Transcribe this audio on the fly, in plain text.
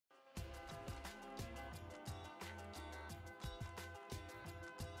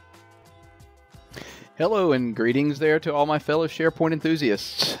Hello and greetings there to all my fellow SharePoint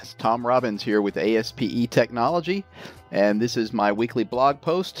enthusiasts. It's Tom Robbins here with ASPE Technology, and this is my weekly blog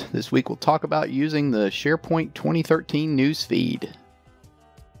post. This week we'll talk about using the SharePoint 2013 news feed.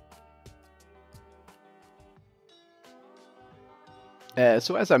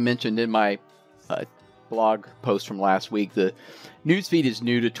 So as I mentioned in my blog post from last week, the news feed is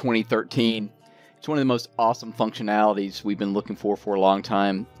new to 2013. It's one of the most awesome functionalities we've been looking for a long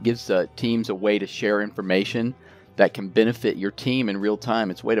time. It gives teams a way to share information that can benefit your team in real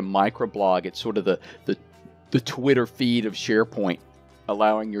time. It's a way to microblog. It's sort of the Twitter feed of SharePoint,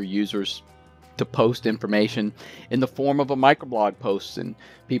 allowing your users to post information in the form of a microblog post, and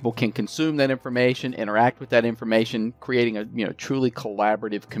people can consume that information, interact with that information, creating a truly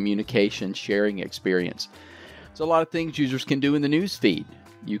collaborative communication sharing experience. So a lot of things users can do in the news feed.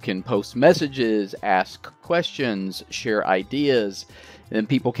 You can post messages, ask questions, share ideas, and then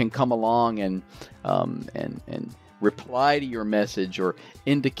people can come along and reply to your message or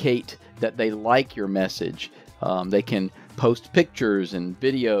indicate that they like your message. They can post pictures and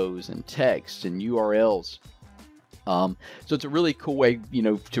videos and text and URLs. So it's a really cool way,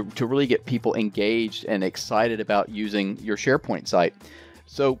 to really get people engaged and excited about using your SharePoint site.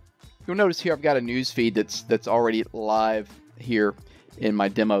 So you'll notice here I've got a news feed that's already live here in my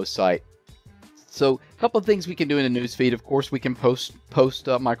demo site. So a couple of things we can do in a news feed. Of course, we can post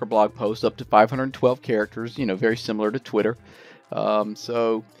microblog posts up to 512 characters, very similar to Twitter.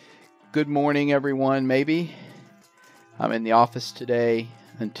 So good morning, everyone. Maybe I'm in the office today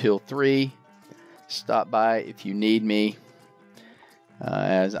until 3. Stop by if you need me,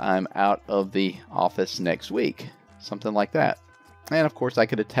 as I'm out of the office next week. Something like that. And of course, I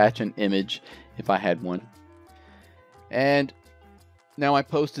could attach an image if I had one. And now my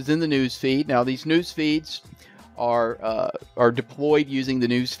post is in the news feed. Now these news feeds are deployed using the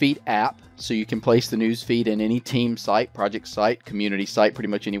news feed app, so you can place the news feed in any team site, project site, community site, pretty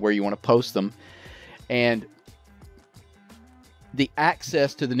much anywhere you want to post them. And the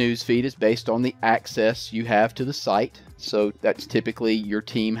access to the news feed is based on the access you have to the site. So that's typically your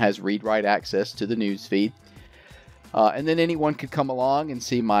team has read-write access to the news feed. And then anyone could come along and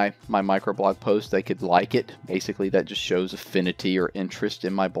see my microblog post. They could like it. Basically, that just shows affinity or interest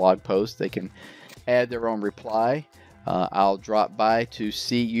in my blog post. They can add their own reply. I'll drop by to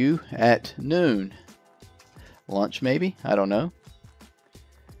see you at noon. Lunch, maybe? I don't know.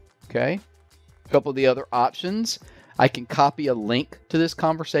 Okay. A couple of the other options. I can copy a link to this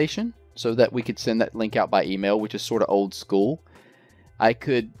conversation so that we could send that link out by email, which is sort of old school. I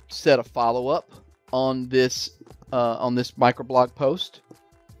could set a follow-up on this microblog post,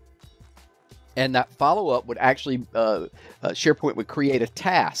 and that follow-up would actually SharePoint would create a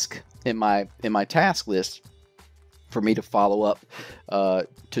task in my task list for me to follow up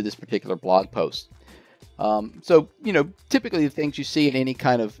to this particular blog post. So typically the things you see in any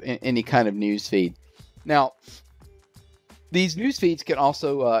kind of news feed. Now, these news feeds can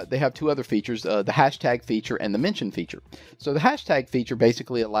also, they have two other features, the hashtag feature and the mention feature. So the hashtag feature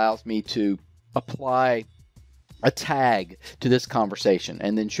basically allows me to apply a tag to this conversation,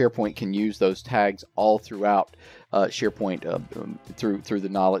 and then SharePoint can use those tags all throughout SharePoint through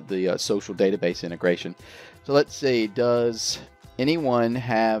the social database integration. So let's see, does anyone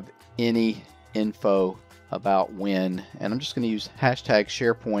have any info about when? And I'm just going to use hashtag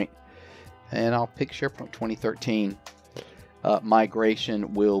SharePoint, and I'll pick SharePoint 2013.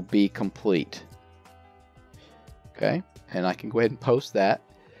 Migration will be complete. Okay, and I can go ahead and post that.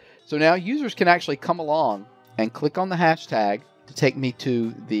 So now users can actually come along and click on the hashtag to take me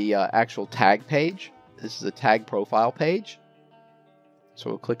to the actual tag page. This is a tag profile page. So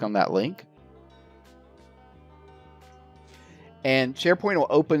we'll click on that link. And SharePoint will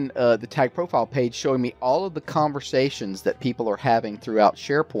open the tag profile page showing me all of the conversations that people are having throughout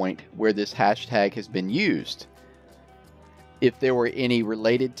SharePoint where this hashtag has been used. If there were any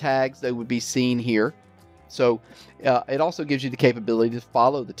related tags, they would be seen here. So it also gives you the capability to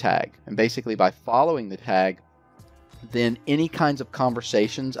follow the tag. And basically by following the tag, then any kinds of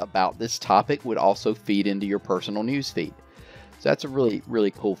conversations about this topic would also feed into your personal news feed. So that's a really,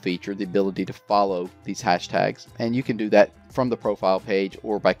 really cool feature, the ability to follow these hashtags. And you can do that from the profile page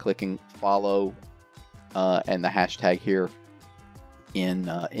or by clicking follow and the hashtag here in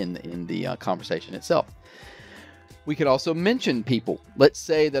the conversation itself. We could also mention people. Let's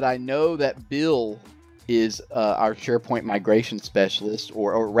say that I know that Bill is our SharePoint migration specialist,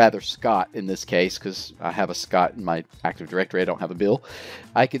 or rather Scott in this case, because I have a Scott in my Active Directory. I don't have a Bill.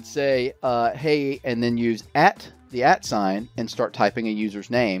 I could say, hey, and then use the @ sign and start typing a user's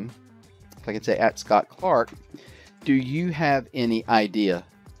name. So I could say @ScottClark. Do you have any idea,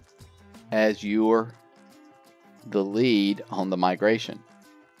 as your the lead on the migration.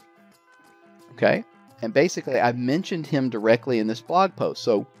 Okay, and basically I've mentioned him directly in this blog post.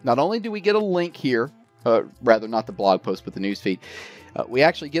 So not only do we get a link here, rather not the blog post, but the newsfeed, we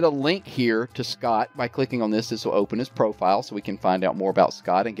actually get a link here to Scott by clicking on this. This will open his profile so we can find out more about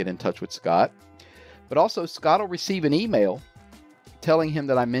Scott and get in touch with Scott. But also Scott will receive an email telling him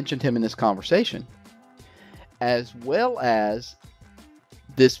that I mentioned him in this conversation, as well as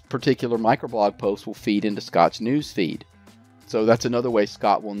this particular microblog post will feed into Scott's news feed. So that's another way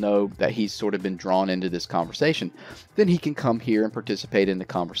Scott will know that he's sort of been drawn into this conversation. Then he can come here and participate in the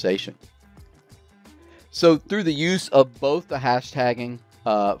conversation. So through the use of both the hashtagging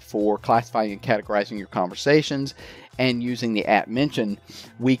for classifying and categorizing your conversations and using the @mention,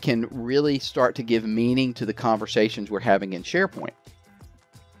 we can really start to give meaning to the conversations we're having in SharePoint.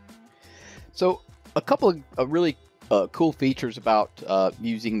 So a couple of really cool features about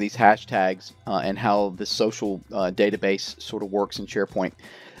using these hashtags and how the social database sort of works in SharePoint.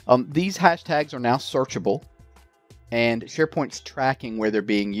 These hashtags are now searchable, and SharePoint's tracking where they're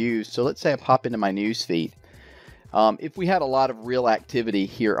being used. So let's say I pop into my news feed. If we had a lot of real activity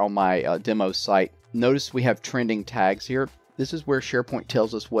here on my demo site, notice we have trending tags here. This is where SharePoint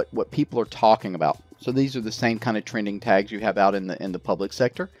tells us what people are talking about. So these are the same kind of trending tags you have out in the public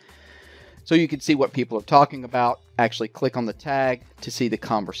sector. So you can see what people are talking about. Actually click on the tag to see the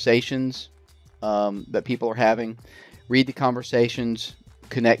conversations that people are having. Read the conversations,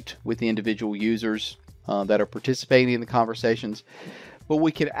 connect with the individual users that are participating in the conversations. But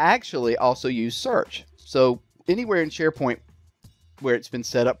we can actually also use search. So anywhere in SharePoint where it's been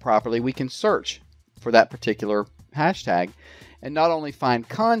set up properly, we can search for that particular hashtag and not only find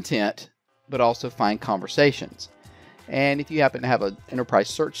content, but also find conversations. And if you happen to have an enterprise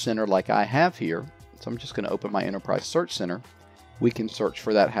search center like I have here, so I'm just going to open my enterprise search center, we can search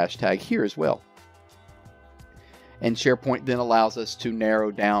for that hashtag here as well. And SharePoint then allows us to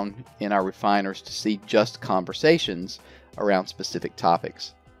narrow down in our refiners to see just conversations around specific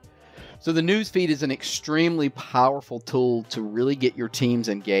topics. So the newsfeed is an extremely powerful tool to really get your teams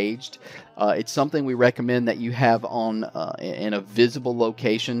engaged. It's something we recommend that you have on in a visible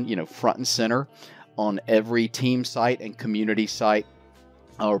location, front and center on every team site and community site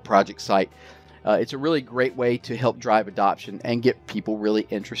or project site. It's a really great way to help drive adoption and get people really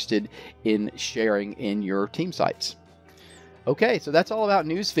interested in sharing in your team sites. Okay, so that's all about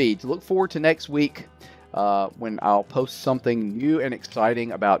news feeds. Look forward to next week when I'll post something new and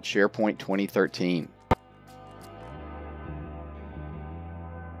exciting about SharePoint 2013.